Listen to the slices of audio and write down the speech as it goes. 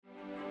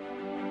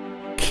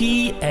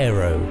Key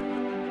Aero,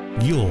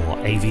 your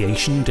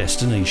aviation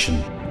destination.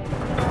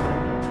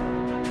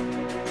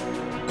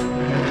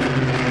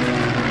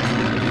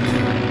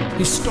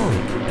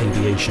 Historic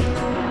aviation.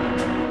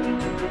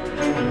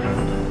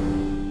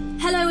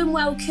 Hello and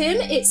welcome.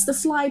 It's the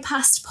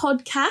FlyPast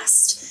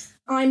podcast.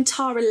 I'm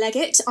Tara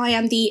Leggett. I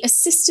am the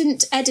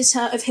assistant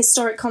editor of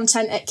historic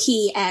content at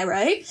Key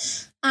Aero.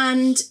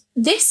 And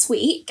this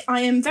week,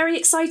 I am very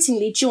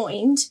excitingly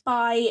joined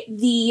by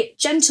the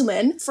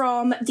gentleman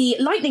from the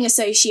Lightning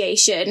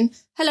Association.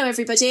 Hello,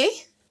 everybody.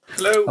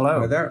 Hello.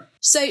 Hello there.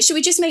 So, should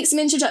we just make some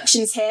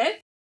introductions here?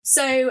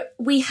 So,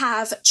 we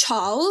have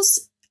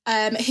Charles,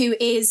 who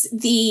is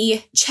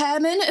the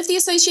chairman of the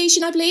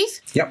association, I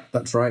believe. Yep,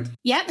 that's right.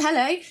 Yep,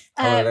 hello.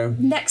 Hello.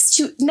 Next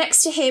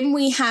to him,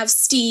 we have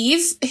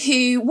Steve,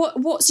 who,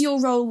 what's your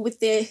role with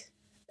the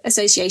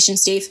association,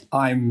 Steve?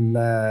 I'm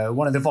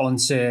one of the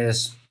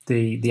volunteers,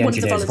 the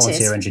engineers,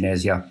 volunteer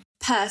engineers, yeah.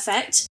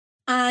 Perfect.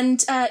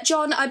 And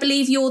John, I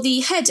believe you're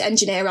the head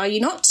engineer, are you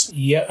not?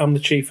 Yeah, I'm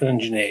the chief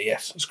engineer,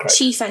 yes, that's correct.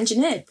 Chief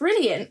engineer,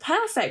 brilliant,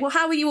 perfect. Well,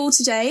 how are you all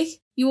today?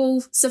 You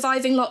all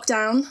surviving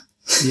lockdown?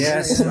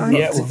 Yes,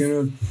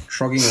 we're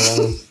shrugging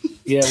along.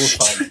 Yeah, we're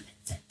fine.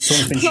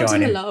 Sun's been Plodding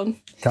shining.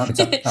 along. Can't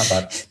be that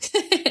bad.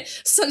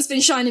 Sun's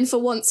been shining for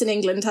once in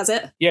England, has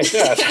it? Yeah, it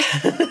does.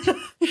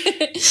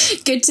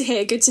 Good to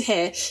hear, good to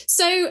hear.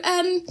 So,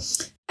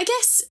 I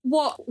guess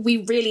what we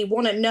really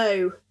want to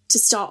know to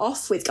start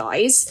off with,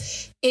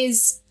 guys,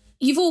 is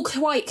you've all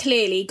quite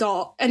clearly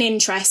got an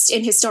interest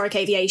in historic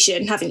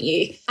aviation, haven't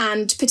you?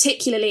 And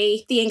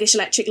particularly the English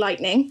Electric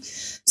Lightning.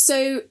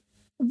 So,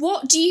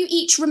 what do you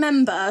each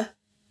remember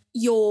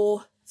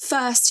your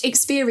first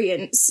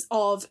experience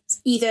of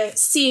either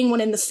seeing one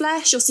in the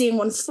flesh or seeing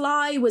one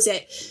fly? Was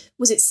it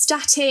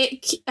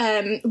static?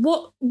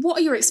 What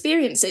are your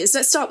experiences?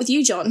 Let's start with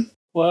you, John.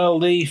 Well,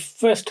 the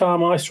first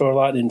time I saw a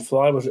lightning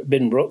fly was at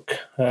Binbrook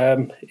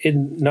in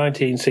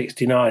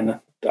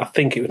 1969. I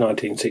think it was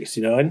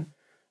 1969.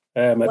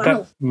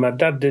 Wow. My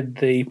dad did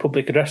the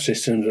public address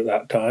systems at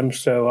that time,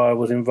 so I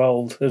was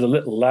involved as a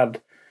little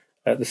lad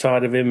at the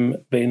side of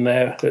him, being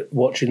there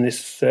watching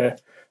this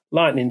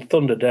lightning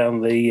thunder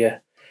down the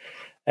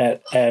air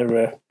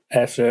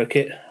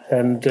circuit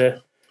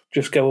and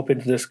just go up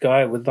into the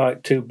sky with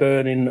like two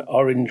burning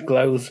orange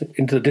glows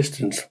into the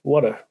distance.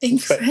 What a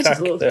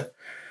spectacular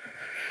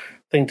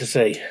thing to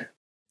see.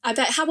 I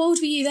bet. How old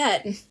were you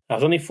then? I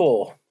was only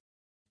 4.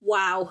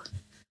 Wow.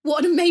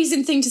 What an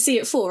amazing thing to see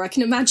it for. I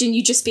can imagine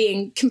you just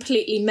being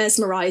completely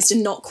mesmerised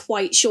and not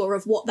quite sure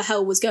of what the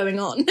hell was going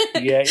on.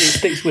 Yeah, it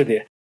sticks with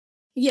you.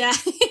 Yeah.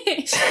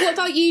 What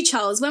about you,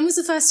 Charles? When was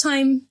the first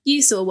time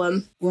you saw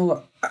one?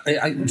 Well,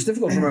 it's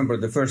difficult to remember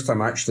the first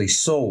time I actually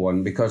saw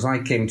one because I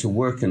came to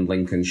work in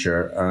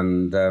Lincolnshire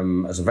and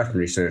as a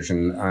veterinary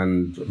surgeon,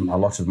 and a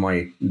lot of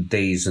my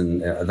days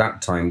at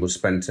that time was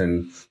spent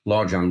in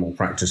large animal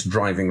practice,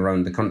 driving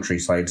around the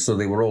countryside. So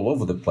they were all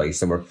over the place.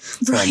 There were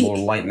far more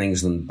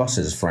lightnings than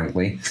buses,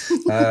 frankly.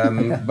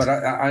 But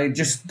I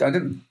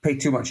didn't pay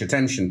too much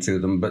attention to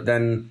them. But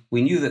then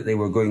we knew that they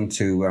were going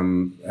to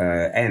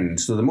end.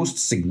 So the most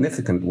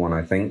significant one,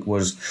 I think,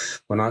 was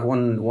when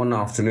one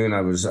afternoon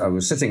I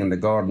was sitting in the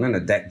garden in a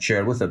deck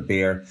chair with a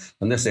beer,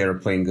 and this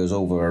aeroplane goes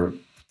over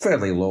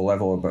fairly low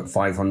level, about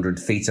 500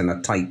 feet in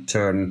a tight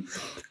turn.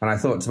 And I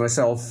thought to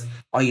myself,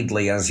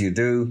 idly as you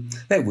do,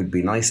 it would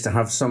be nice to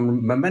have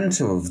some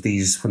memento of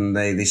these when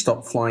they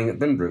stopped flying at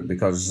Binbrook,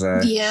 because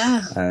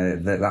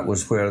that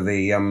was where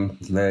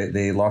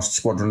the last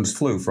squadrons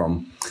flew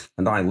from.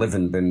 And I live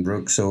in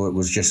Binbrook, so it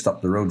was just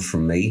up the road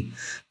from me.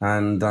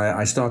 And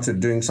I started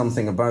doing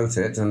something about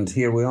it, and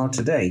here we are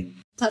today.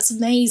 That's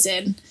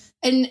amazing.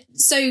 And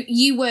so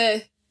you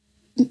were,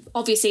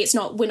 obviously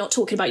we're not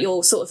talking about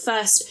your sort of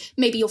first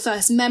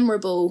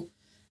memorable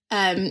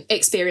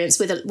experience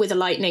with a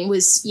lightning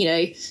was,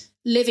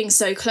 living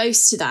so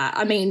close to that.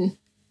 I mean,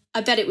 I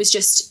bet it was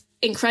just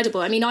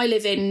incredible. I mean, I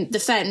live in the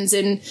Fens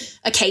and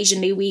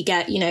occasionally we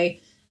get,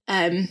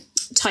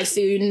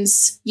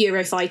 typhoons,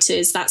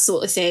 Eurofighters, that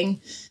sort of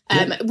thing.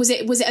 Was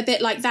it a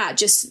bit like that,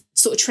 just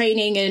sort of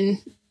training and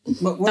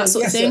that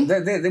sort of thing?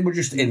 They were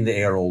just in the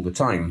air all the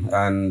time,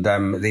 and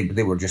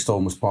they were just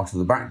almost part of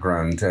the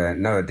background.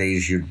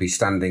 Nowadays, you'd be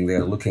standing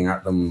there looking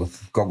at them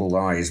with goggled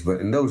eyes, but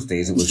in those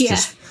days,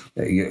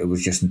 it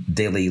was just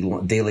daily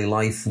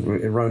life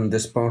around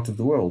this part of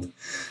the world.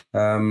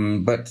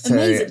 But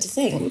amazing to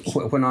think.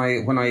 When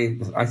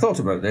I thought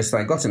about this,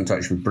 I got in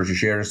touch with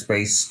British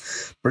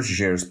Aerospace. British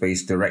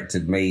Aerospace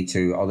directed me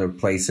to other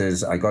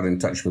places. I got in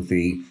touch with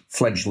the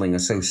fledgling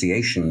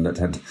association that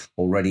had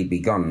already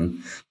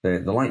begun.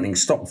 The Lightning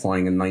stopped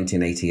flying in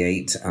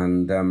 1988,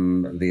 and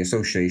the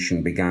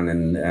association began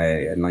in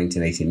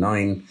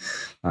 1989.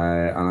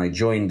 And I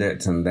joined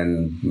it and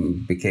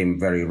then became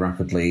very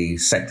rapidly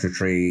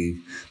secretary,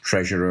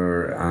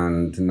 treasurer,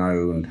 and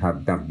now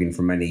have been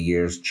for many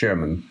years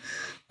chairman.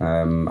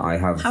 I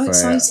have How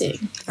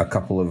exciting. A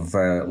couple of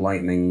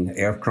Lightning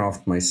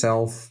aircraft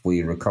myself.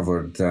 We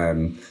recovered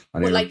an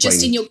airplane. Like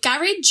just in your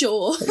garage,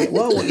 or?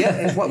 Well,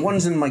 yeah,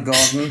 one's in my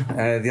garden.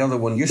 The other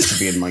one used to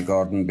be in my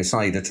garden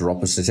beside it or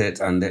opposite it,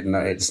 and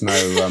it's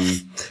now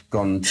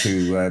gone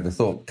to the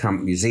Thorpe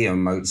Camp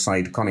Museum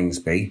outside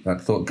Coningsby,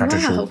 at Thorpe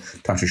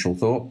Tattershall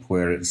Thorpe,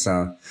 where it's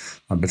a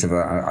bit of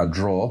a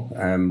draw,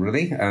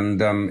 really,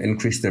 and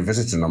increased their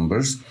visitor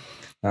numbers.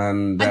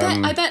 And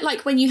I bet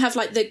like when you have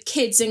like the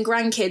kids and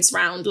grandkids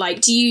round,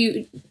 like do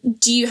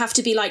you have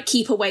to be like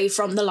keep away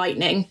from the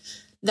Lightning?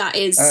 That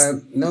is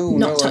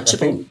not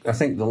touchable. I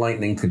think the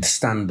Lightning could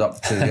stand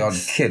up to the odd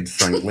kid,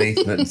 frankly.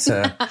 But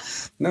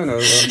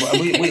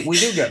we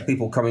do get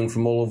people coming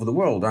from all over the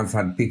world. I've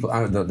had people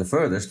out the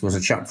furthest was a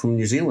chap from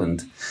New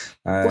Zealand.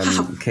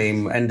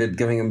 Ended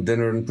giving him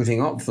dinner and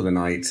putting up for the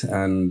night.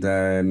 And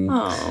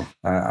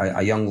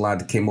a young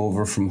lad came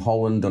over from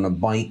Holland on a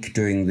bike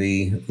doing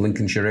the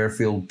Lincolnshire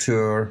Airfield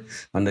tour.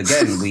 And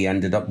again, we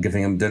ended up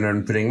giving him dinner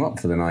and putting him up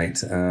for the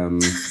night.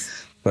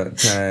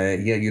 But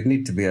you'd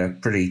need to be a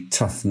pretty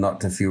tough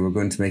nut if you were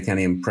going to make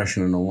any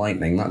impression on a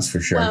Lightning, that's for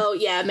sure. Well,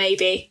 yeah,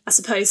 maybe. I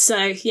suppose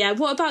so. Yeah.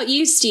 What about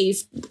you,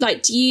 Steve?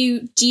 Like, do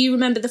you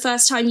remember the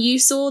first time you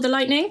saw the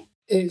Lightning?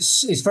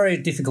 It's very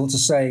difficult to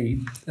say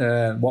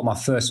what my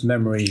first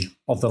memory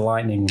of the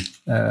Lightning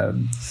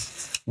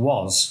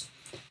was,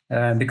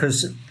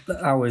 because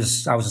I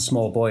was a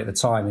small boy at the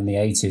time in the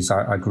 80s.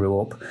 I grew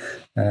up.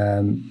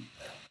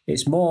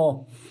 It's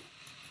more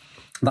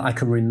that I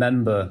can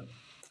remember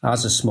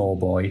as a small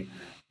boy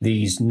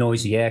these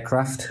noisy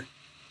aircraft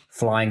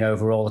flying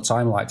over all the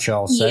time, like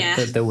Charles said.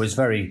 Yeah. That was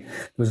very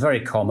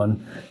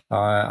common.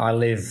 I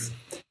live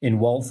in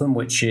Waltham,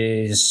 which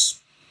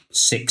is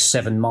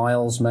 6-7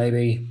 miles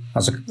maybe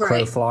as a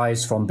crow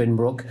flies from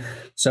Binbrook.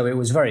 So it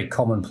was very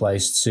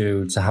commonplace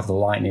to have the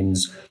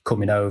Lightnings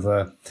coming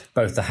over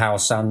both the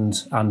house and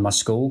my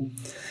school.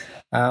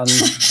 And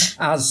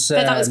as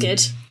but that was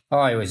good.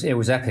 Oh, it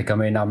was epic. I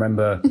mean, I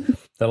remember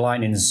the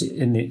Lightnings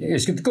it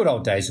was the good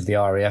old days of the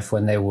RAF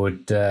when they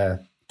would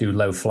do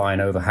low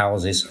flying over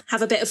houses.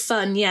 Have a bit of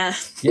fun, yeah.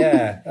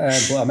 Yeah.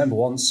 Well, I remember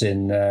once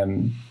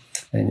in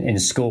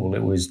school,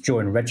 it was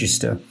during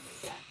register,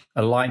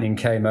 a Lightning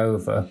came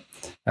over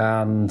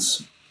and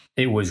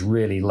it was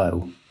really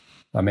low.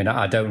 I mean,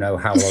 I don't know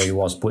how low he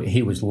was, but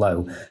he was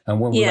low. And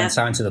when we went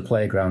out into the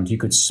playground, you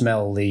could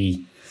smell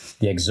the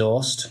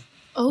exhaust.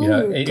 Oh,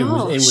 it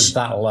was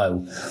that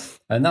low.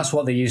 And that's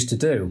what they used to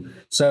do.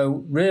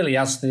 So really,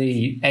 as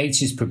the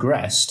 80s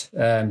progressed,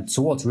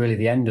 towards really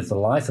the end of the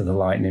life of the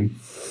Lightning,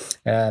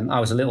 I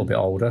was a little bit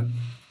older.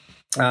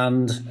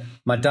 And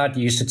my dad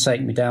used to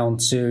take me down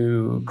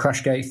to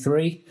Crash Gate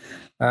 3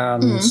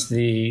 and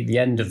the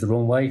end of the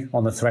runway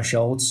on the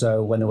threshold.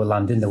 So when they were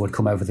landing, they would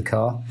come over the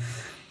car.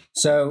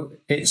 So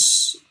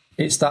it's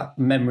that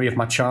memory of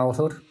my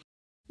childhood.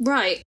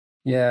 Right.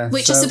 Yeah.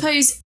 Which I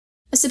suppose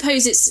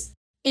it's,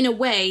 in a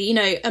way, you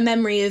know, a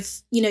memory of,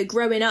 you know,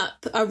 growing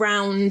up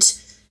around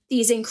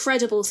these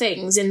incredible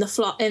things in the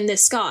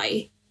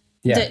sky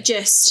that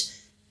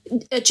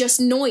just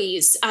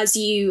noise as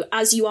you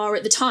are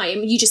at the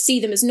time. You just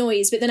see them as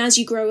noise, but then as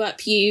you grow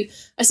up, you,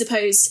 I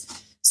suppose,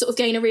 sort of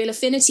gain a real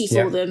affinity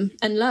for them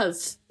and love.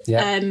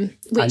 Yeah.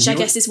 Which I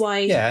guess is why.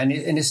 Yeah, and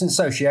it's an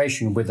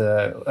association with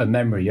a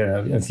memory, you know,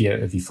 of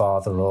your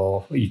father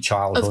or your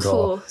childhood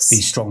or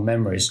these strong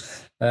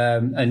memories.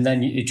 And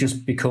then it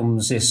just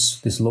becomes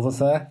this love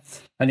affair.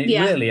 And it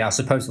really, I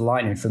suppose, the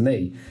Lightning for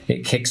me,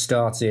 it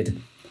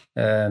kick-started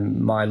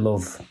my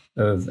love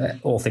of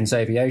all things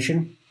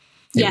aviation.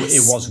 Yes.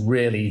 It was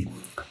really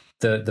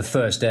the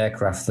first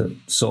aircraft that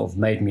sort of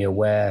made me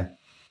aware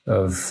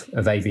of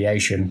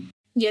aviation.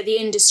 Yeah, the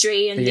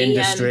industry and the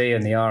industry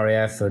and the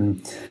RAF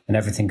and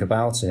everything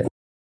about it.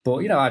 But,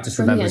 you know, I just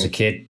remember as a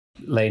kid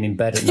laying in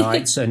bed at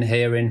nights and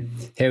hearing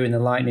the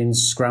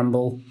Lightnings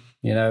scramble.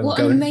 You know, what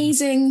an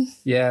amazing,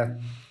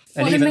 and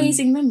what an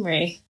amazing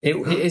memory. It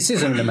is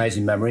an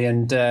amazing memory,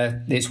 and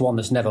it's one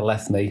that's never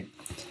left me.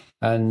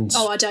 And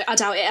I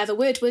doubt it ever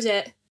would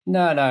it?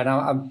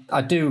 No.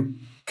 I do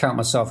count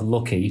myself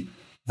lucky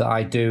that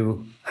I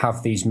do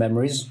have these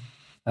memories,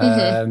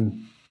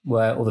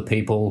 where other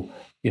people,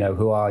 you know,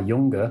 who are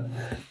younger,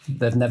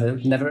 they've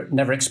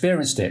never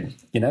experienced it.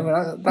 You know,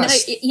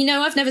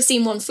 I've never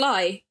seen one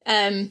fly.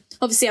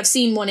 Obviously, I've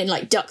seen one in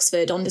like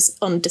Duxford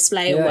on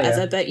display or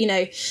whatever. Yeah. But you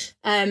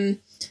know,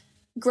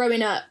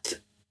 growing up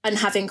and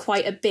having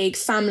quite a big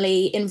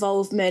family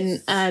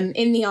involvement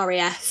in the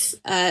RAF,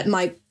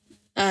 my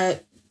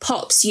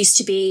pops used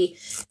to be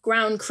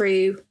ground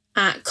crew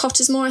at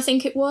Cottesmore, I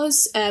think it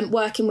was,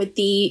 working with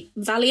the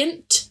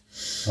Valiant.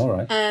 All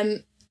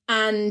right.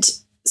 And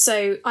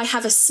so I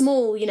have a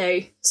small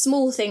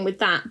thing with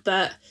that,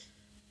 but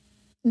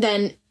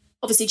then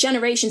obviously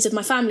generations of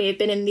my family have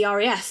been in the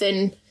RAF,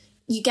 and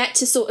you get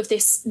to sort of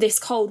this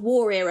Cold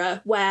War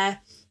era where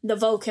the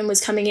Vulcan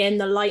was coming in,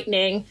 the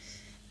Lightning,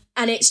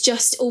 and it's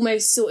just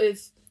almost sort of,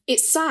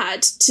 it's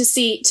sad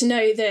to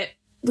know that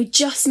we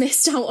just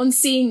missed out on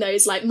seeing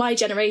those, like my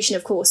generation,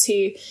 of course,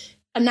 who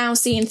are now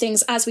seeing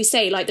things, as we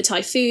say, like the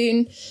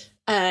Typhoon,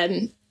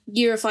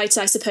 Eurofighter,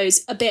 I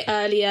suppose, a bit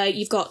earlier.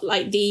 You've got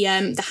like the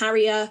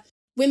Harrier.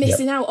 We're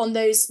missing out on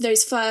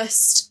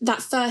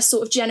that first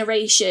sort of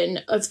generation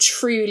of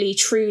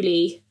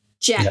truly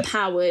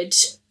jet-powered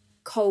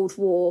Cold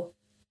War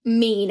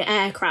mean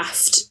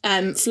aircraft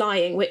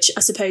flying, which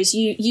I suppose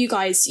you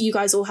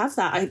guys all have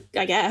that,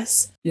 I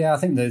guess. Yeah, I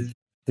think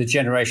the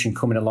generation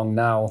coming along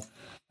now,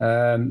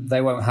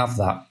 they won't have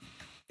that.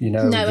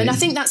 No, and I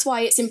think that's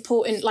why it's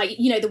important, like,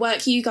 the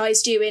work you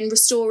guys do in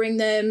restoring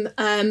them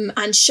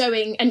and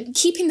showing and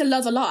keeping the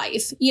love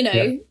alive,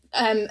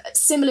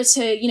 similar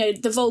to,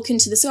 the Vulcan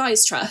to the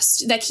Skies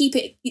Trust.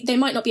 They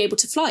might not be able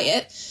to fly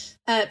it,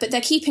 but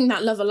they're keeping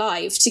that love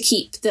alive to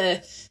keep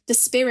the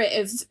spirit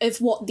of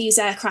what these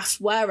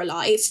aircraft were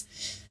alive,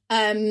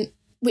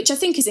 which I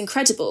think is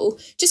incredible.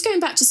 Just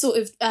going back to sort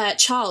of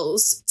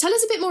Charles, tell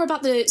us a bit more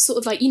about the sort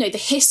of like, the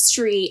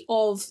history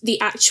of the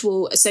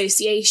actual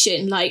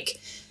association. Like,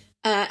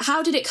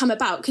 how did it come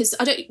about? Because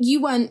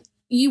you weren't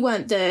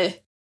the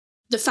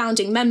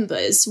founding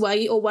members, were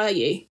you, or were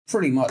you?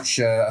 Pretty much.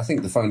 I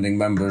think the founding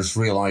members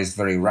realised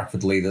very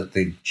rapidly that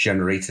they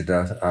generated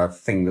a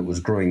thing that was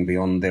growing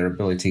beyond their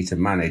ability to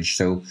manage.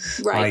 So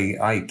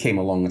I came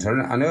along at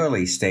an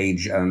early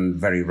stage and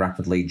very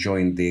rapidly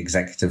joined the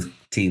executive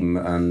team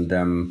and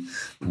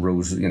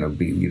rose,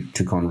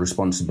 took on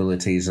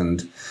responsibilities,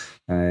 and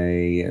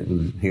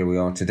here we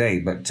are today.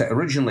 But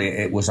originally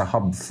it was a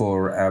hub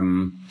for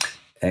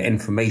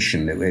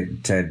information.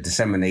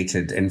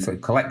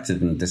 It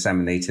collected and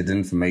disseminated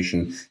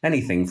information,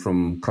 anything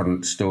from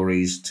current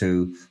stories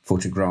to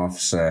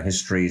photographs,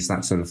 histories,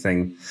 that sort of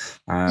thing.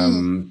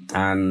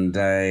 And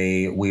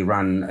we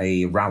ran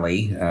a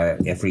rally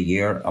every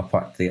year up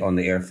on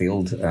the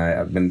airfield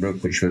at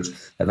Binbrook, which was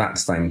at that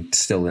time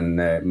still in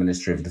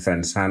Ministry of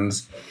Defence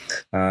hands.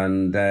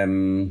 And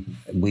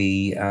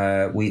we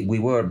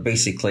were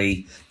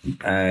basically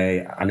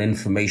an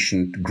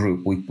information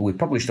group. We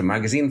published a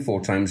magazine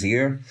 4 times a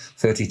year,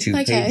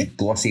 32-page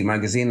glossy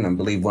magazine. I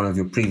believe one of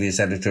your previous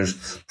editors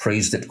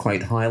praised it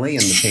quite highly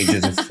in the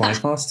pages of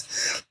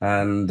FlyPast,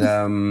 and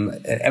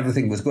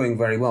everything was going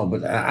very well.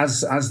 But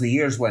as the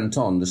years went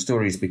on, the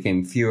stories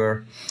became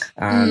fewer,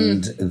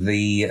 and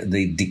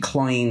the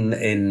decline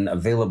in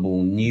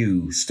available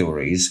new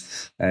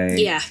stories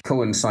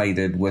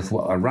coincided with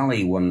a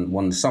rally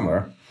one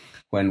summer,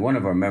 when one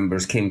of our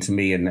members came to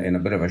me in a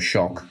bit of a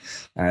shock,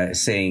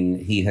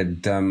 saying he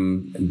had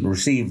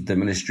received the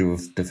Ministry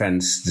of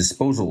Defence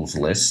disposals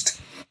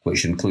list,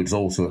 which includes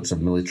all sorts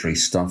of military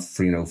stuff,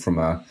 from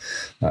a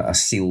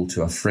SEAL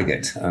to a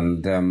frigate.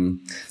 And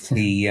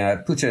he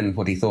put in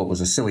what he thought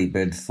was a silly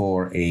bid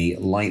for a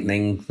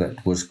Lightning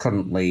that was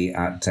currently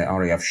at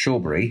RAF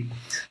Shawbury,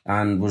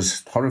 and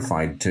was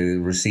horrified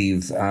to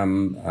receive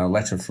a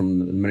letter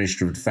from the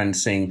Ministry of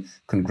Defence saying,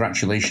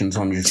 "Congratulations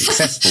on your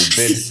successful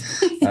bid.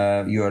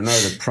 You are now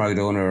the proud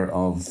owner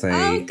of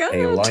a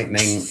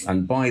Lightning.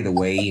 And by the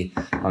way,"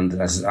 and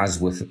as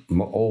with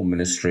all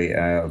Ministry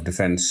of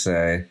Defence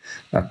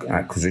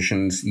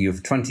acquisitions, you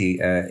have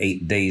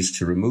 28 days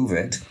to remove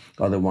it.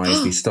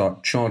 Otherwise, we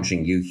start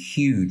charging you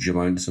huge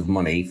amounts of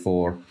money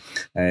for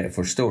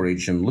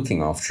storage and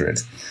looking after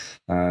it.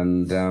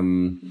 And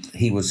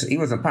he was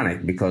in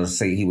panic because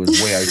he was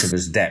way out of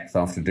his depth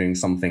after doing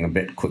something a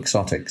bit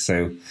quixotic.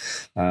 So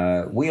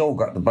we all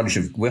got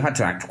we had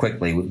to act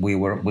quickly. We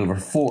were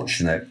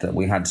fortunate that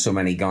we had so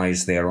many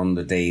guys there on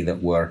the day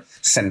that were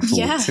central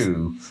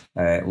to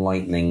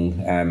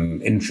Lightning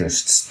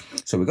interests.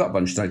 So we got a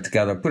bunch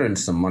together, put in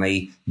some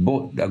money,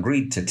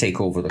 agreed to take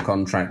over the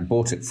contract,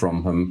 bought it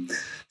from him,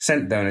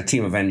 sent down a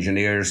team of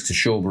engineers to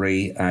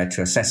Shawbury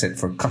to assess it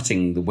for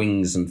cutting the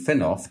wings and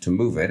fin off to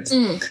move it.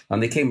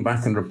 And they came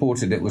back and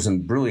reported it was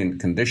in brilliant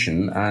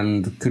condition,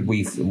 and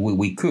we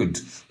could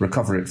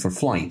recover it for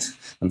flight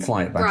and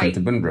fly it back into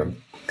Binbrook.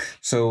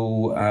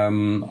 So,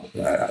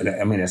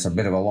 it's a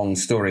bit of a long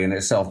story in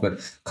itself, but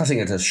cutting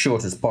it as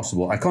short as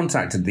possible, I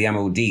contacted the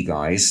MOD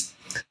guys,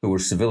 who were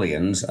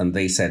civilians, and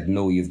they said,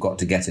 "No, you've got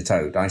to get it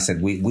out." I said,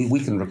 we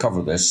can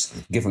recover this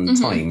given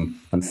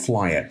time and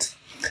fly it.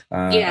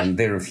 And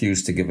they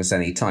refused to give us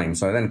any time.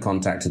 So I then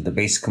contacted the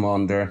base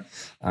commander,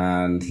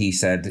 and he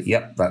said,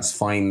 "Yep, that's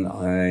fine.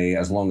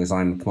 As long as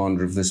I'm the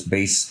commander of this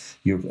base,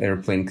 your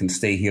airplane can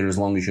stay here as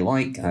long as you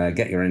like.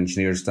 Get your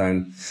engineers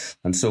down."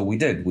 And so we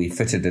did. We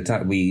fitted it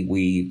out.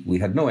 We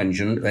had no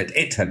engine.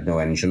 It had no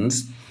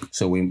engines.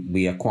 So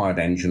we acquired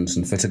engines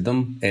and fitted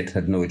them. It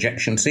had no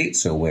ejection seat,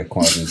 so we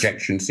acquired an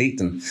ejection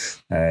seat and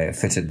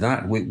fitted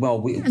that.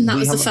 And that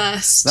was the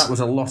first. That was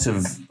a lot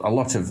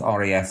of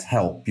RAF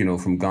help,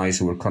 from guys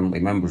who were currently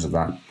members of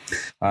that.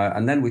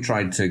 And then we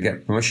tried to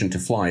get permission to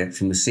fly it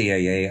from the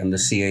CAA, and the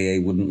CAA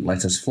wouldn't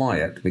let us fly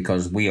it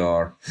because we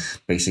are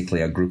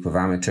basically a group of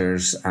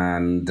amateurs,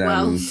 and they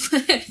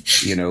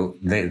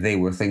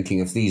were thinking,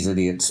 if these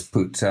idiots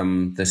put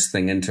this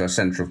thing into a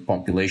centre of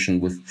population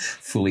with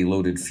fully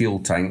loaded fuel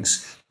tanks,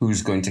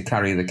 who's going to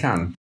carry the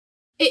can?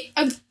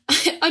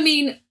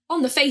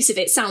 On the face of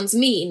it, sounds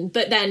mean,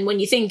 but then when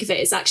you think of it,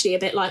 it's actually a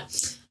bit like,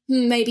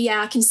 maybe,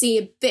 I can see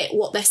a bit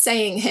what they're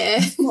saying here.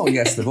 Well,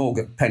 yes, they've all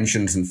got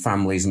pensions and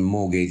families and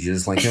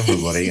mortgages like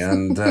everybody.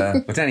 And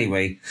but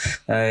anyway,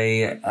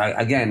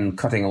 again,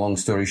 cutting a long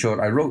story short,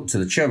 I wrote to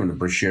the chairman of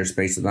British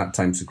Aerospace at that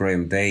time, Sir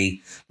Graham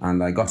Day,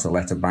 and I got a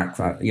letter back,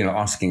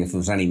 asking if there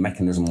was any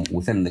mechanism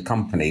within the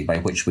company by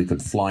which we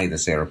could fly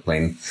this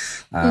aeroplane.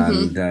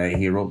 And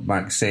he wrote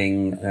back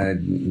saying,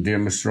 "Dear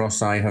Mr.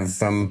 Ross, I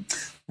have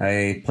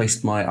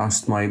I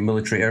asked my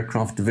military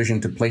aircraft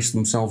division to place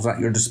themselves at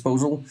your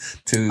disposal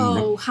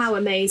to how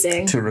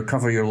amazing, to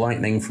recover your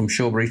Lightning from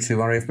Shawbury to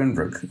RAF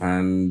Binbrook."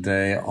 And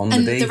on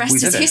the day the rest we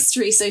did is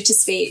history, so to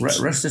speak.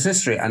 Rest is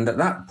history. And at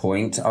that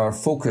point, our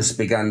focus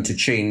began to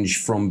change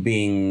from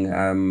being,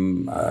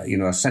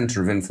 a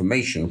centre of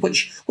information,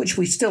 which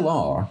we still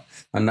are.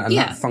 And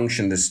that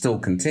function still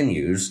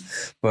continues,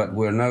 but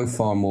we're now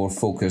far more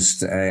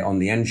focused on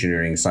the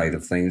engineering side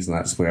of things, and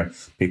that's where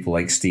people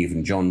like Steve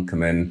and John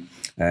come in.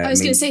 I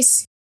was going to say,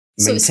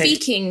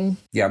 speaking...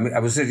 Yeah, I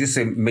was just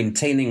saying,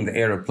 maintaining the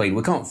aeroplane.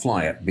 We can't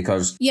fly it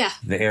because the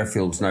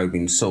airfield's now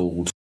been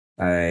sold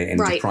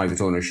into private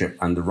ownership,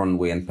 and the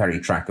runway and perry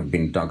track have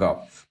been dug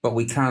up. But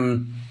we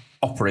can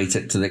operate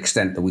it to the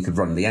extent that we could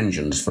run the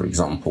engines, for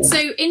example.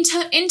 So in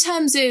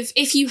terms of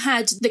if you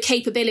had the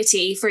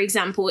capability, for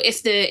example,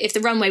 if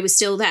the runway was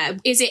still there,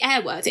 is it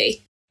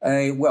airworthy?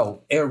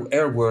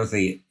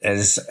 Airworthy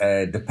is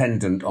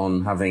dependent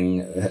on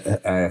having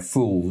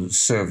full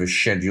service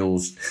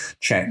schedules,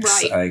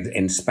 checks,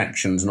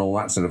 inspections, and all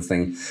that sort of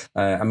thing.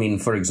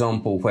 For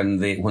example, when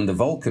the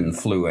Vulcan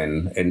flew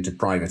into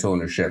private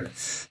ownership,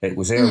 it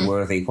was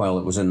airworthy while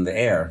it was in the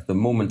air. The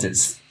moment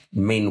its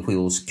main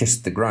wheels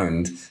kissed the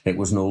ground, it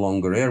was no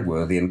longer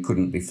airworthy and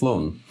couldn't be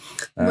flown.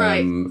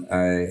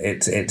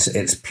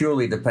 It's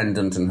purely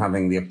dependent on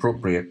having the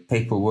appropriate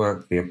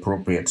paperwork, the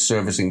appropriate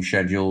servicing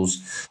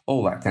schedules,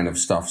 all that kind of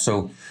stuff.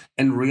 So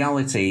in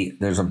reality,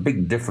 there's a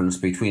big difference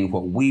between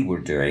what we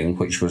were doing,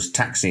 which was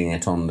taxiing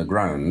it on the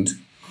ground,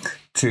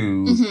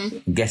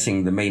 to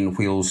getting the main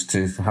wheels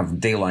to have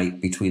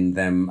daylight between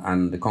them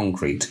and the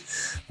concrete.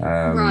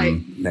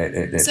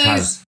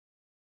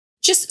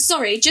 Just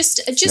sort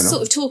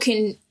of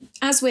talking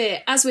as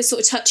we're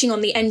sort of touching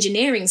on the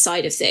engineering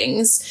side of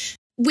things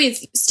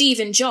with Steve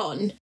and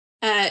John.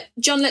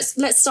 John,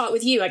 let's start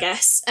with you, I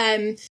guess.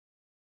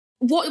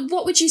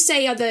 What would you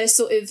say are the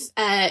sort of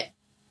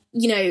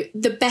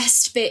the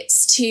best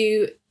bits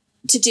to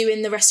do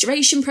in the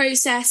restoration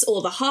process,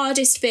 or the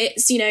hardest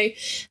bits?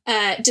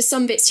 Do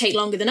some bits take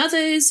longer than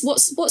others?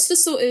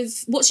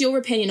 What's your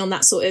opinion on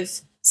that sort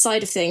of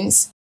side of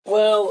things?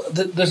 Well,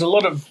 there's a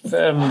lot of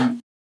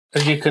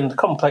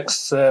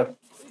complex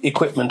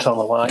equipment on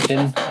the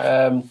Lightning.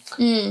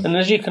 And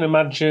as you can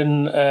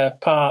imagine,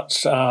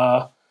 parts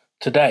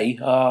today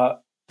are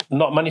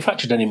not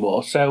manufactured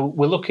anymore. So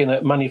we're looking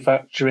at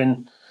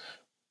manufacturing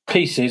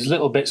pieces,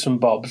 little bits and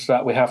bobs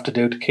that we have to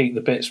do to keep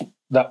the bits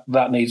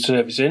that need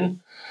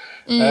servicing.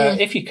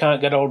 If you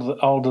can't get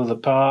hold of the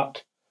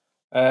part,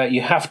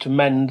 you have to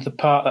mend the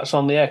part that's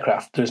on the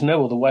aircraft. There's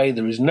no other way.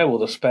 There is no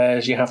other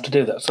spares. You have to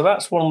do that. So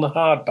that's one of the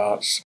hard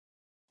parts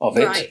of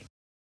it. Right.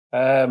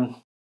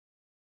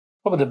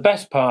 Probably the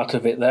best part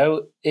of it,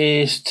 though,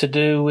 is to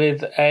do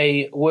with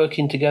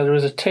working together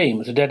as a team,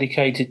 as a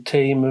dedicated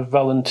team of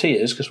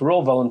volunteers, because we're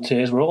all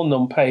volunteers, we're all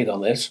non-paid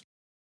on this.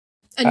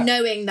 And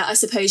knowing that, I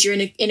suppose, you're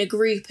in a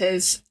group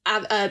of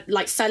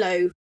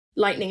fellow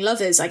Lightning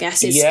lovers, I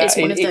guess, is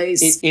one of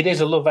those. It is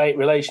a love-hate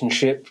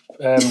relationship,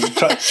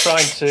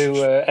 trying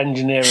to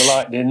engineer a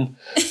Lightning.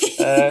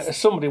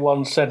 Somebody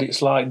once said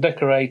it's like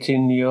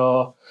decorating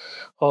your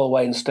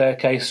hallway and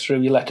staircase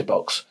through your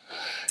letterbox.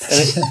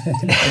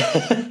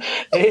 And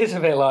it is a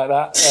bit like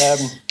that.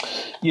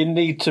 You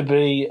need to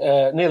be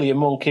nearly a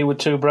monkey with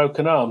two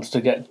broken arms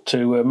to get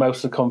to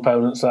most of the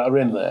components that are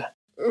in there.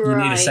 You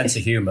need a sense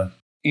of humour.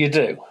 You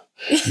do.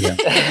 Yeah.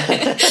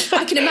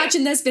 I can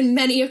imagine there's been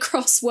many a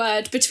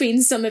crossword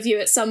between some of you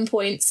at some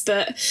points,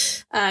 but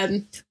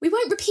we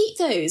won't repeat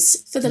those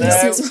for the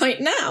listeners right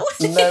now.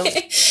 No.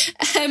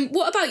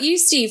 What about you,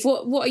 Steve?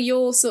 What are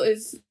your sort of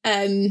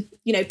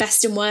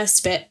best and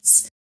worst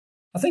bits?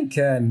 I think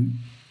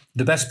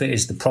the best bit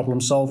is the problem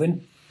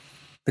solving,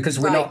 because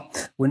we're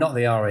not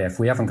the RAF.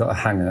 We haven't got a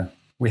hangar.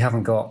 We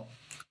haven't got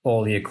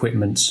all the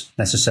equipment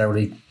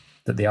necessarily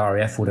that the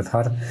RAF would have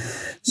had.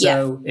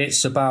 So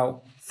it's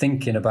about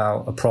thinking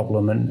about a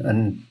problem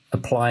and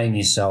applying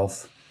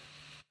yourself,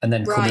 and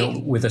then coming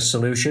up with a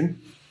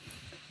solution.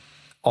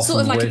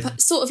 Sort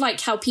of like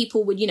how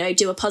people would,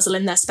 do a puzzle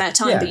in their spare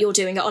time, but you're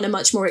doing it on a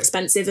much more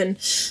expensive and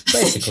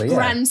basically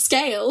grand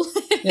scale.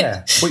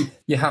 Well,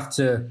 you have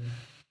to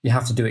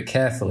do it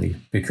carefully,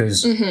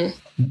 because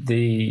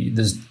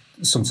there's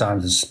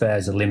sometimes the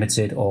spares are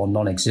limited or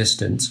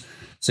non-existent.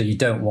 So you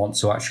don't want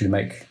to actually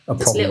make a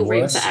problem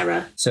worse. Room for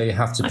error. So you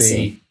have to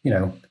be,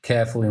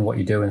 careful in what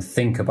you do and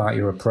think about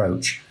your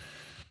approach.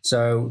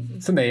 So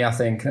for me, I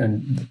think,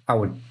 and I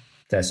would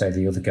dare say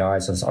the other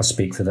guys, I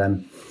speak for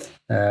them,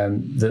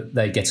 that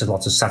they get a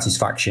lot of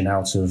satisfaction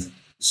out of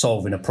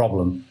solving a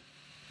problem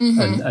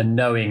and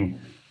knowing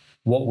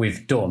what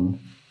we've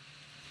done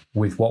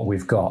with what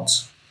we've got,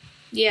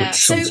 Yeah. which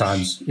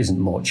sometimes isn't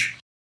much.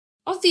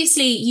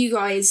 Obviously, you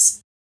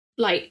guys,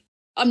 like,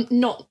 I'm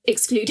not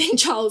excluding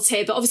Charles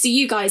here, but obviously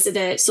you guys are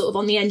the sort of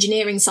on the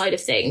engineering side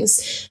of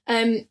things.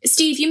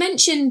 Steve, you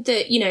mentioned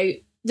that,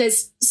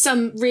 there's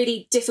some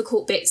really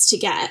difficult bits to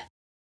get.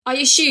 I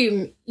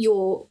assume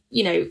you're,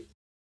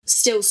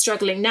 still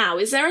struggling now.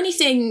 Is there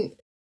anything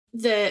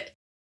that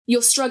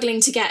you're struggling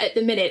to get at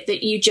the minute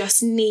that you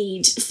just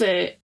need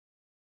for...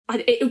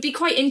 It would be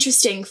quite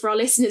interesting for our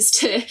listeners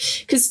to...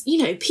 Because,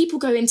 people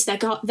go into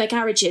their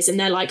garages and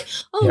they're like,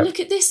 oh, look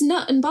at this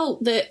nut and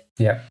bolt that...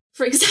 Yeah.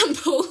 For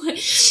example,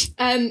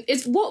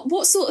 is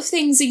what sort of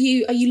things are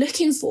you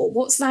looking for?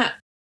 What's that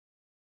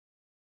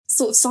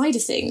sort of side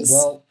of things?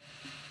 Well,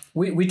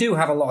 we do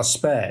have a lot of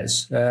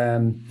spares,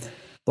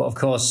 but of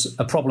course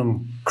a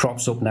problem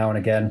crops up now and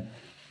again,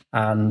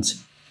 and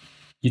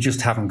you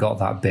just haven't got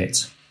that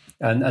bit.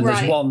 And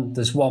right.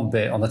 there's one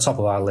bit on the top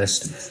of our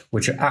list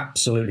which are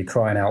absolutely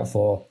crying out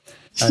for,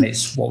 and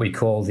it's what we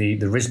call the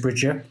RIS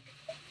bridger.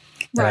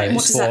 Right. And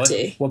what does that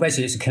do? Well,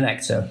 basically, it's a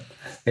connector.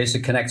 It's a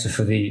connector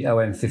for the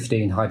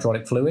OM15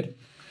 hydraulic fluid.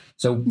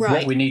 So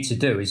what we need to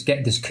do is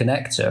get this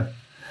connector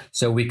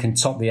so we can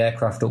top the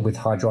aircraft up with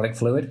hydraulic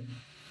fluid.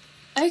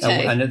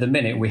 Okay. And at the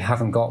minute, we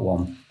haven't got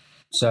one.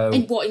 So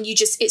and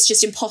it's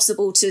just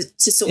impossible to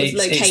sort of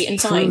locate and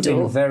find?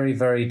 It's very,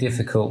 very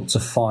difficult to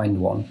find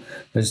one.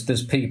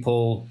 There's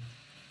people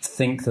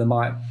think they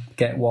might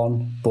get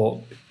one, but,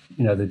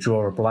 they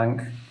draw a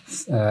blank.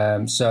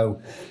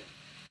 So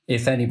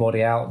if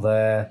anybody out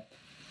there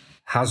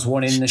has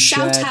one in the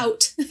shed.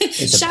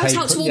 Shout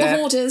out to all the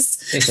hoarders.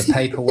 It's a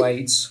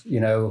paperweight,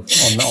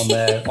 on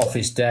their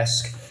office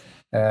desk.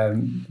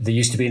 They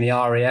used to be in the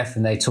RAF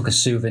and they took a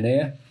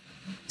souvenir,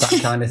 that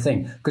kind of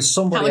thing. Because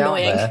somebody out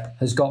there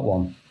has got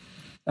one.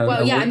 They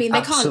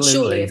can't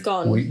surely have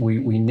gone.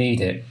 We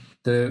need it.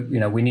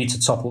 We need to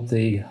top up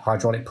the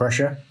hydraulic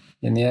pressure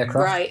in the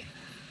aircraft. Right.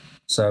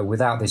 So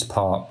without this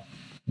part,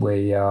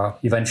 we are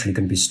eventually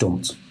going to be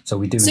stumped. So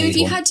we do need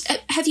one. So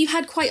have you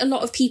had quite a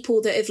lot of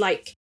people that have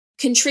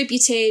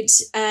contributed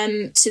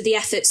to the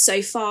efforts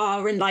so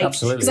far, and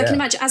absolutely, because I can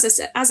imagine,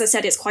 as I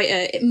said,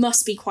 it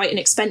must be quite an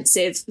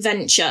expensive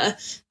venture,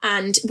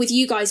 and with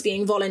you guys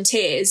being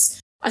volunteers,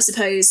 I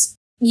suppose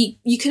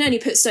you can only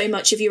put so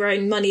much of your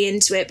own money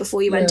into it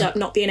before you end up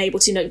not being able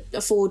to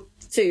afford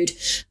food.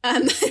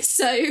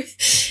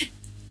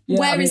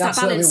 Where is that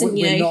balance?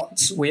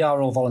 We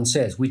are all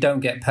volunteers. We don't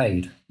get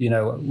paid. We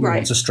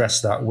want to stress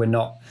that we're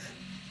not.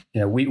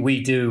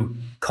 We do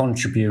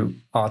contribute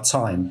our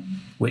time,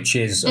 which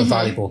is a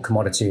valuable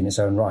commodity in its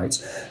own right.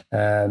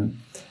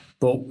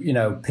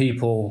 But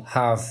people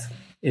have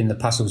in the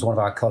past. It was one of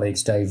our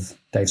colleagues, Dave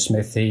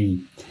Smith.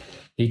 He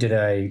did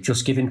a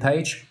Just Giving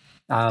page.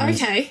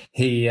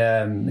 He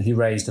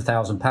raised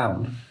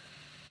 £1,000,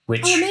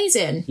 which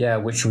amazing. Yeah,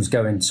 which was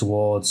going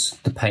towards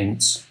the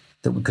paints.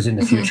 Because in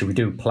the future we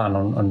do plan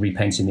on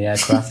repainting the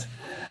aircraft.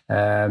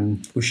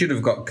 We should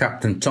have got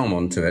Captain Tom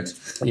onto it.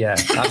 Yeah,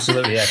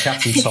 absolutely. Yeah,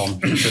 Captain Tom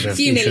should have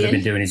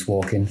been doing his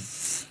walking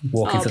for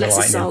the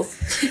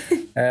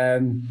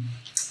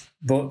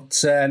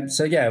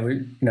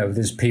lightning.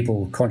 There's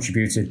people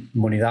contributed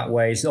money that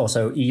way. It's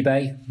also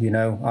eBay.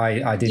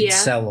 I did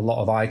sell a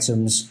lot of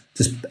items,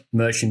 just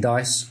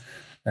merchandise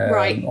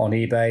on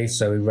eBay.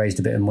 So we raised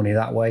a bit of money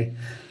that way.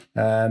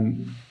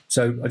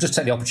 So I just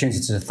take the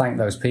opportunity to thank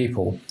those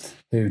people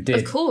who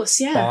did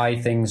buy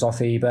things off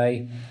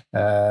eBay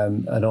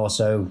and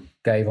also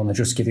gave on the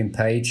Just Giving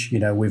page.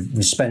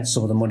 We've spent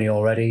some of the money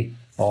already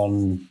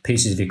on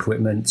pieces of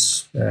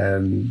equipment,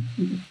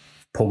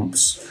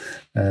 pumps.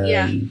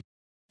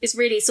 It's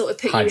really sort of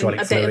put you in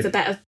a bit of a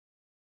better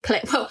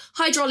place. Well,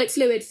 hydraulic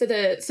fluid for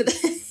the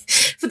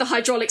for the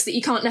hydraulics that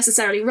you can't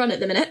necessarily run at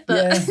the minute.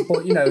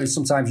 But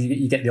sometimes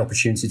you get the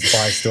opportunity to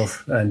buy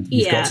stuff and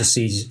you've got to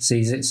seize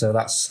it. So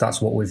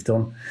that's what we've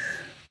done.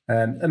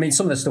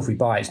 Some of the stuff we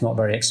buy, it's not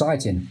very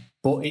exciting,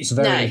 but it's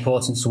very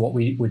important to what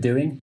we're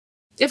doing.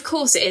 Of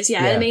course it is,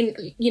 yeah.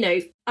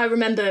 I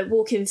remember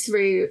walking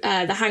through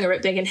the hangar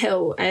at Biggin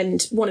Hill,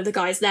 and one of the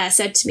guys there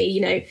said to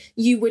me,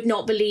 you would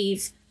not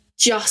believe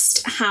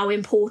just how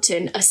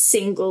important a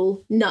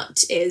single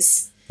nut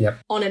is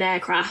on an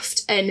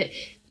aircraft. And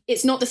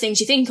it's not the things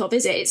you think of,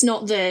 is it? It's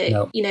not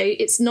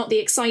it's not the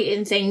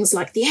exciting things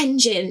like the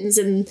engines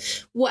and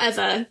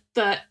whatever,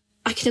 but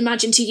I can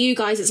imagine to you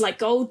guys it's like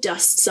gold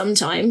dust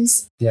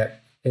sometimes. Yeah,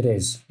 it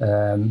is.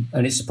 And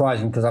it's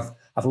surprising because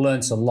I've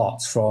learned a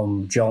lot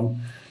from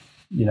John,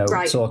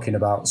 talking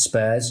about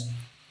spares.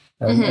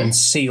 And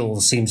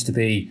seals seems to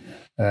be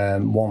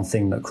one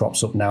thing that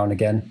crops up now and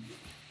again.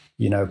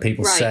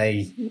 People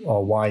say,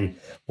 "Oh,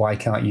 why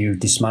can't you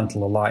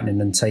dismantle a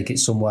Lightning and take it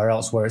somewhere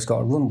else where it's got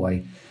a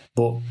runway?"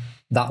 But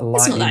that Lightning,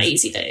 it's not that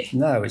easy, though.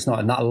 No, it's not.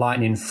 And that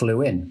Lightning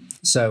flew in.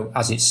 So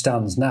as it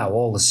stands now,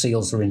 all the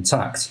seals are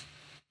intact.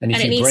 And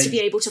it needs to be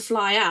able to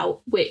fly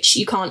out, which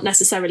you can't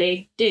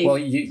necessarily do. Well,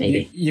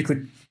 you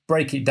could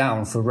break it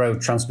down for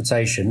road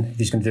transportation if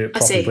he's going to do it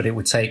properly, but it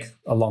would take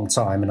a long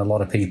time and a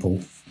lot of people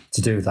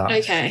to do that.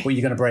 Okay. But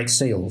you're going to break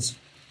seals.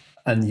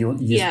 and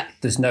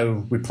there's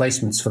no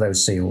replacements for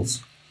those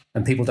seals,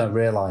 and people don't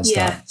realise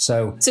that.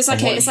 So it's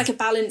like a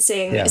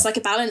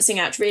balancing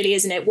act, really,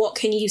 isn't it? What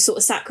can you sort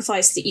of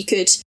sacrifice that you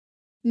could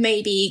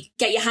maybe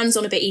get your hands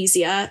on a bit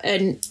easier,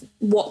 and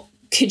what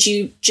could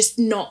you just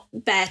not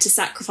bear to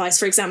sacrifice?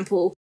 For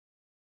example,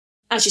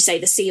 as you say,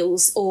 the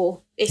seals,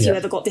 or if you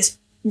ever got this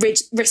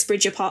wrist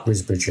bridge apart,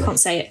 can't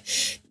say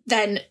it,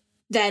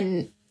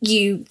 then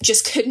you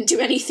just couldn't do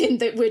anything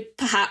that would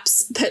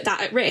perhaps put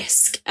that at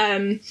risk,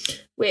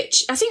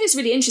 which I think is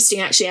really interesting,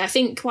 actually. I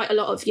think quite a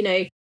lot of,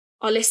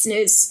 our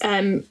listeners,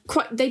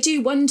 they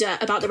do wonder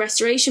about the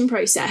restoration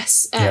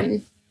process.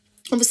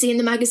 Obviously, in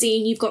the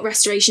magazine, you've got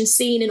Restoration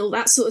Scene and all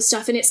that sort of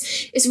stuff. And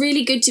it's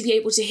really good to be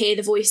able to hear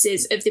the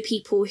voices of the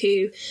people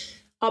who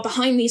are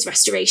behind these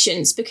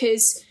restorations,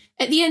 because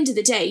at the end of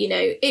the day,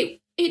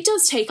 it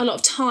does take a lot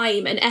of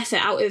time and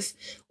effort out of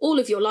all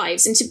of your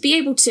lives. And to be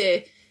able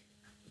to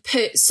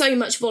put so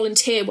much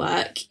volunteer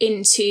work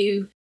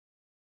into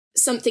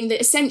something that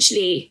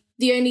essentially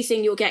the only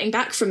thing you're getting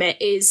back from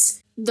it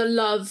is the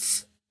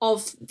love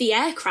of the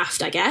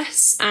aircraft, I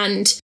guess,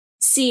 and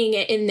seeing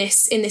it in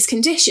this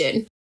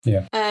condition.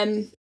 Yeah.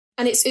 And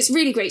it's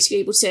really great to be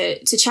able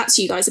to chat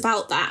to you guys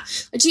about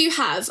that. I do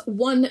have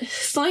one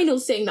final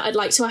thing that I'd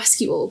like to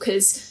ask you all,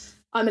 because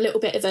I'm a little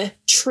bit of a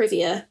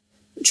trivia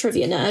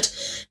nerd.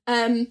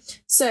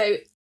 So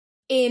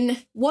in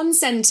one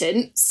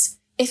sentence,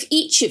 if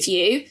each of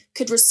you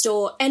could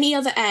restore any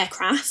other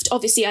aircraft,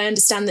 obviously I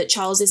understand that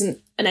Charles isn't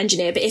an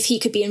engineer, but if he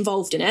could be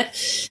involved in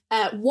it,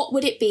 what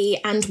would it be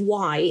and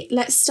why?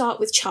 Let's start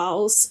with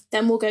Charles,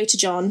 then we'll go to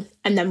John,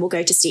 and then we'll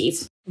go to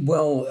Steve.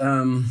 Well,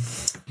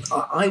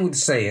 I would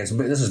say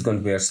this is going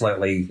to be a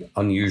slightly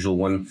unusual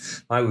one.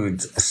 I would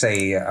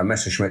say a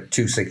Messerschmitt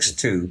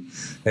 262.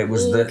 It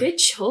was good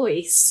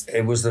choice.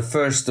 It was the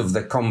first of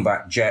the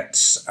combat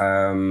jets.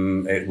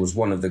 It was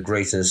one of the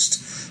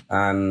greatest,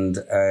 and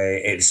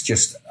it's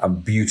just a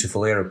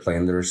beautiful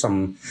airplane. There are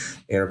some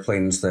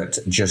airplanes that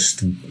just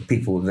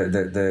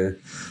the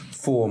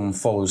form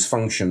follows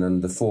function,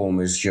 and the form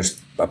is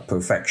just a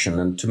perfection.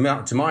 And to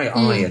my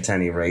eye, at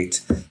any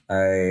rate,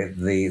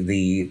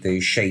 the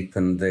shape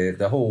and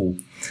the whole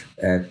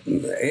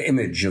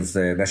image of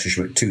the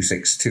Messerschmitt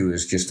 262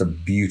 is just a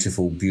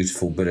beautiful,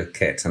 beautiful bit of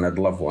kit, and I'd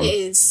love one. It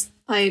is.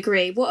 I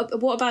agree. What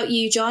about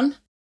you, John?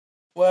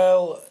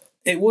 Well,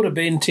 it would have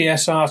been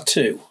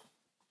TSR2.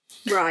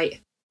 Right.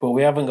 But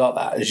we haven't got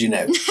that, as you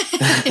know.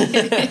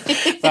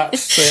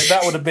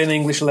 That would have been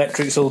English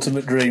Electric's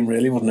ultimate dream,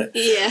 really, wouldn't it?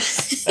 Yeah.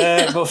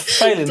 But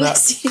failing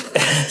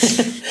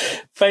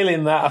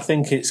that, I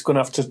think I'm going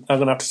to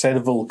have to say the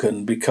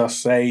Vulcan,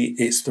 because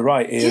it's the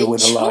right era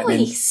with the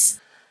Lightning.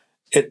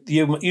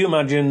 You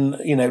imagine,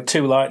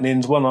 two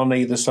Lightnings, one on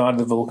either side of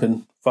the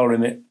Vulcan,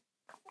 following it,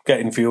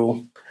 getting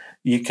fuel.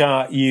 You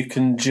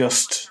can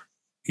just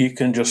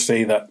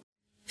see that.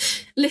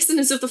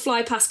 Listeners of the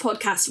FlyPast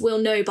podcast will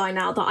know by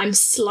now that I'm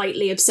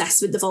slightly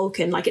obsessed with the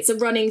Vulcan. Like, it's a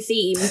running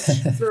theme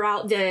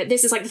throughout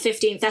this is like the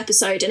 15th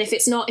episode. And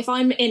if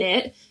I'm in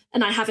it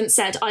and I haven't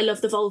said I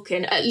love the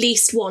Vulcan at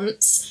least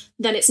once,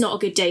 then it's not a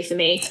good day for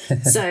me.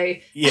 So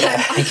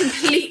I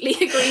completely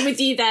agree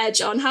with you there,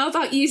 John. How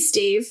about you,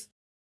 Steve?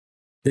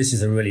 This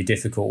is a really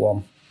difficult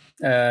one.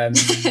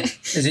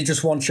 Is it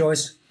just one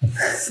choice?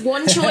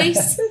 One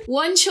choice.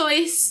 One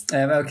choice.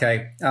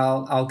 Okay,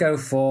 I'll go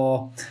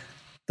for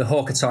the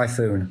Hawker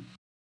Typhoon.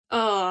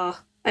 Oh,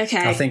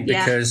 okay. I think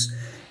because,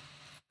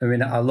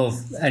 I love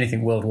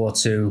anything World War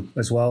II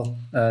as well.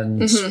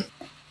 And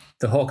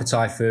the Hawker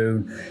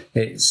Typhoon,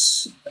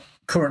 it's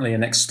currently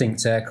an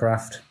extinct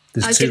aircraft.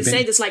 I was going to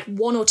say there's like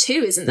one or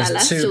two, isn't there,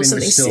 left? There's two or been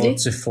restored silly?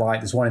 to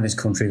flight. There's one in this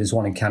country, there's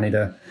one in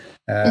Canada,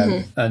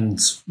 and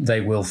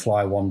they will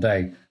fly one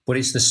day. But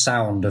it's the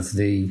sound of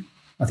I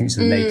think it's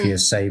the Napier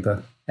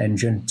Sabre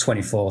engine,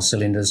 24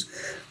 cylinders.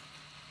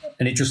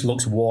 And it just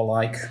looks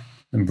warlike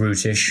and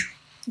brutish.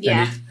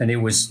 Yeah. And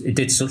it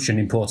did such an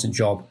important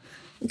job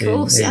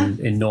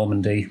in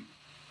Normandy,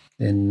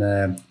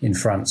 in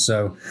France.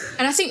 So,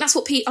 and I think that's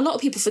what a lot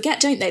of people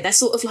forget, don't they? They're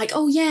sort of like,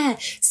 oh yeah,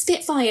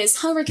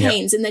 Spitfires,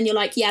 Hurricanes, and then you're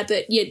like, yeah,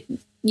 but you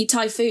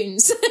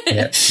Typhoons.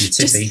 Yeah,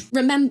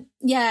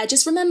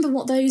 just remember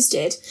what those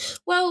did.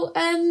 Well,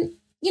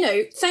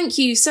 thank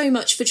you so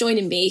much for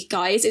joining me,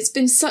 guys. It's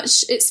been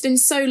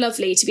so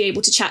lovely to be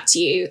able to chat to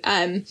you.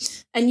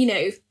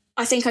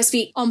 I think I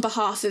speak on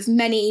behalf of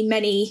many,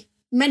 many,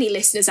 many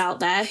listeners out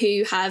there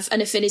who have an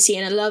affinity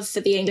and a love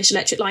for the English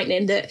Electric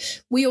Lightning, that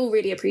we all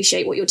really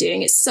appreciate what you're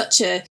doing. It's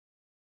such a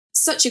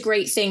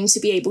great thing to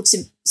be able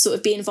to sort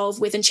of be involved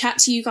with and chat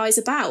to you guys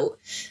about.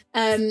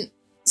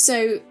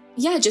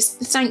 Just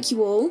thank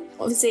you all.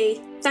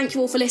 Obviously, thank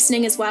you all for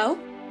listening as well.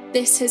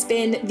 This has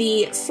been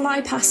the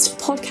FlyPast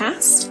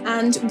podcast,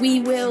 and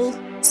we will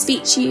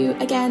speak to you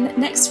again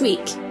next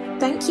week.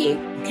 Thank you.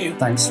 Thank you.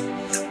 Thanks.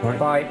 Right.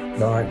 Bye.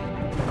 Bye.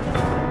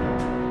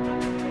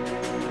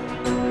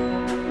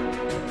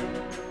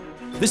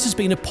 This has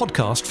been a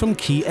podcast from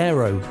Key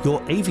Aero,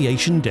 your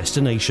aviation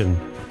destination.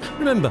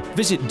 Remember,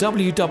 visit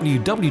www.key.aero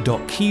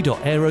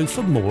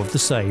for more of the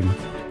same.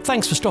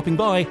 Thanks for stopping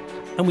by,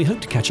 and we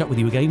hope to catch up with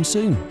you again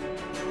soon.